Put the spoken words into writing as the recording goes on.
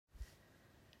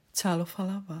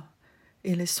Tauloto,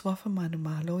 le swafa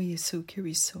manumaloina Iesu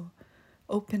Keriso,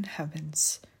 open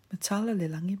heavens, MATALA le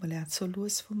langi ma le ato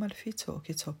luas fumalfito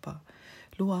OKETOPA,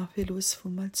 luape luas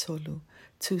fumaltolu,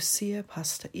 Tusi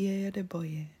Pa'ia de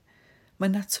boye,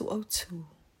 Manatu Autu,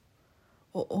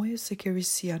 o Iesu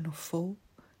Kerisiano fo,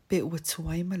 be ua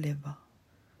tuai ma leva.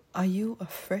 Are you a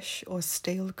fresh or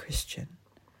stale Christian?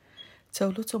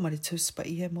 Tauloto ma le Tusi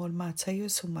Pa'ia mo le Mataio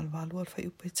sumalvalu al fai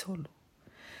upe tolu.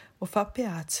 O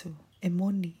apea atu,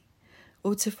 moni,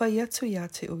 o te whai atu ia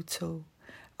te outou,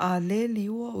 a le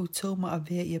liua outou ma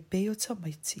avea ia peo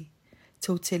tamaiti,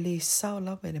 tau te le sao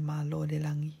lava le mālō le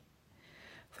langi.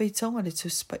 Faitauga le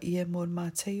Tusi Pa'ia mo le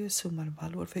Mataio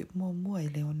sumalvalu al fai mua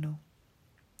le ono.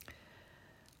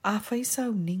 Afai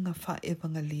sauniga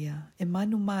faevangalia e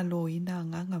manumaloina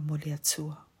nganga mo le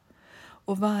atua.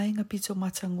 O vaenga pito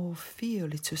matango fio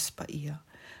le Tusi Pa'ia,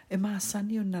 e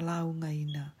maasani o na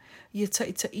laungaina, ia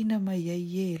taitaina mai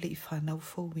ye le i whanau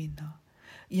fōwina,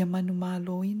 ia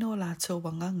manumaloina o lātou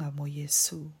wanganga mo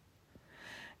Iesu.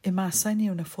 E maasani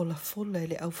o na folafola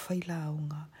le Afai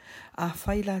launga, a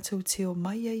Afai lātou te o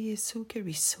mai a Iesu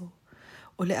Keriso,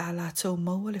 o le a lātou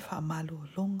maua le whaamalo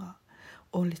longa,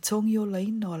 o le tongi o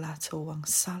laina o lātou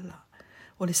wangsala,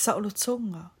 o le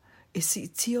saolotonga, e si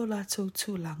tio lātou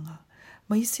tūlanga,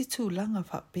 ma isi tūlanga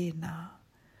whapena,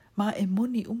 ma e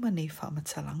moni umane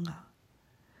whamatalanga.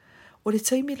 O le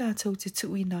taimi lātou te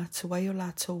tui nā tuai o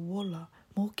lātou wola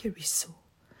mō Keriso,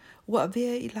 ua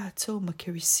avea i lātou ma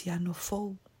Kerisiano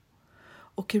fōu.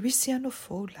 O Kerisiano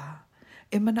fōu la,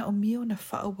 e mana o mio na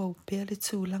whaawau pēr le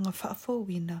tūlanga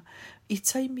whaafōwina i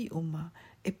taimi uma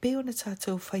e peo na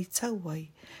tātou Faitauga i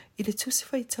le tusi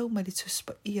Faitauga ma le Tusi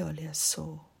Pa'ia o le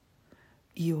aso.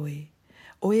 Ioe,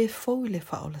 o e fōu i le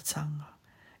whaolatanga,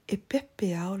 e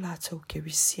pepe ao lātou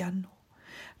Kerisiano,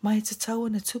 ma e te tau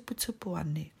na tupu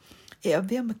ane, e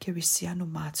avea ma Kerisiano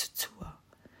mātutua.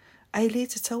 Ai le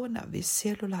te tau na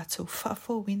ave'esea lo lātou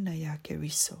whaafōwina ia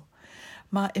Keriso,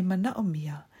 ma e mana o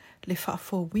mia le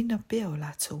whaafōwina pea o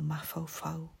lātou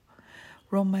mawhauwhau.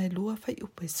 Roma e lua fai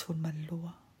upe ma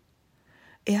lua.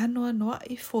 E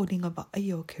anoanoa'I fōringa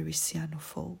wa'ai o Kerisiano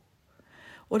fōu.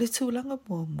 O le tūlanga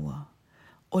mua,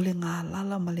 o le ngā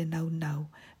lala ma le nau,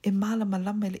 e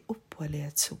malama le upu le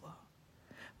Atua.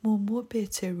 Mua pe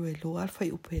te rue lua al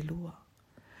fai upe lua.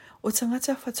 O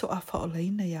tangata faato'a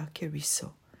fa'olaina ia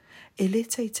Keriso, e le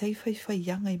taitai fai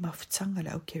yanga i mafutanga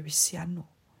le au Kerisiano.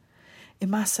 E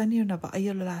masani o na wa'ai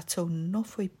o lātou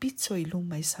nofo i pito i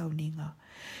luma i sauniga,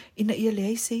 ina ia le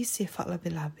aise e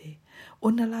whaalawelawe, o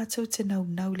na lātou te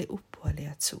nau le upu le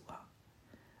Atua.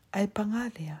 Ai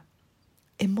pangalea,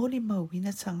 e moni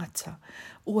mauina tangata,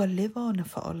 ua leva o na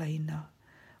whaolaina,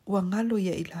 ua ngalo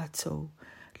ia i lātou,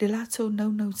 le lātou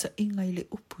naunauta'iga i le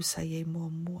upu sa ia i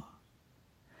mua.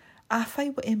 Afai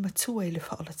wa e matua i le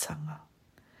whaolatanga.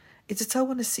 E te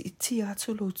tauana si i tia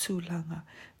atu lo tūlanga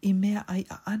i mea ai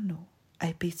a ano,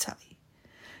 ai peita'i.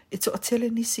 E to atele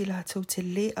nisi lātou te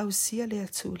le au sia le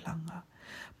atūlanga,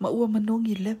 ma ua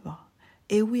manongi leva,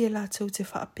 e ui e lātou te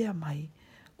whaapea mai,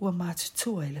 ua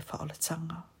mātutua i le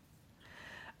whaolatanga.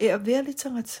 E avea le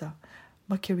tangata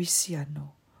ma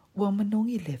Kerisiano, ua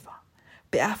manongi leva,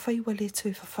 pe Afai wa le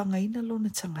tue whawhangaina lo na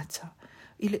tangata,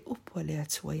 i le upua le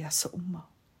atua i asa uma.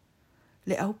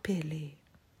 Le au pele.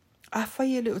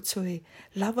 Afai e le otoe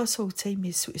lava so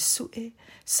teime sue,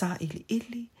 sa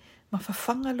ili, ma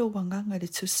whawhanga lo wanganga le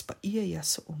Tusi Pa'ia i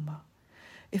asa uma.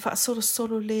 E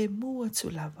whaasoro le mua tu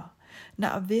lava,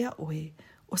 na avea oe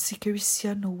o si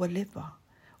Kerisiano wa leva,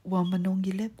 ua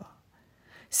manongi leva.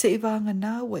 Se i wanga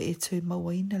nā wa e tue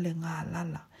mawaina le ngā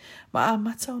lala, ma a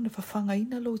mata o na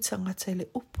whawhangaina lo tangata le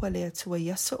upua le atua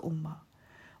i asa uma,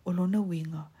 o lona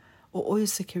winga, o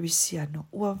Iesu Keriso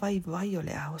ua vai o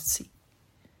le aosi.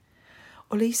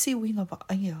 O le isi winga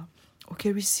wa'aia o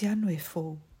Kerisiano e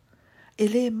fōu, e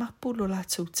le mapu lo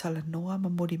lātou tala noa ma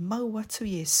mori mau atu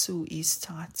Iesu i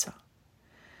tangata.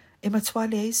 E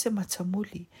matuale aise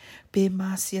matamuli, pe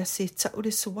maasia se tau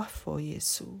le suwafo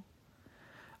Iesu.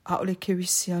 A o le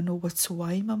Kerisiano wa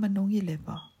tuai ma manongi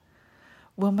leva,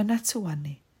 ua manatu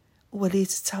ane, ua le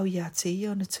te tau ia te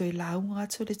ia o na tue launga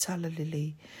atu le tala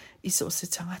lelei, iso o se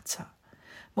tangata.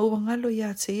 Ma ua ngalo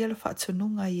ia te ia le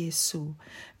whaatonunga Iesu,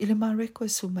 I le Mareko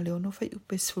Iesu ma le ono fai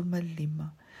upe ma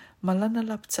lima, ma lana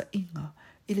lapata'iga,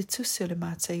 I le tusi o le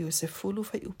Mataio se fulu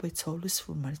fai upe tolu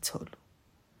ma le tolu.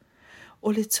 O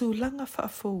le tūlanga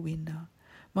whaafōwina,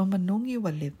 ma manongi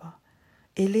wa leva,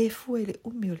 e le fua I le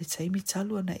umi o le taimi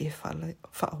talua na e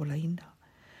whaolaina.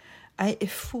 Ai e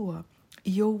fua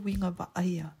I o winga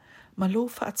wa'aia, ma lo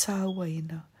whaataua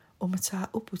ina, o mata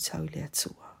upu tau le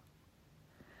atua.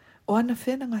 O ana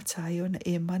whena ngatai ona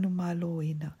e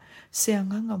manumaloina se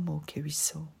anganga mo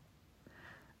Keriso.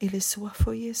 I le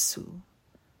suafo Iesu.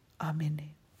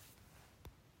 Amene.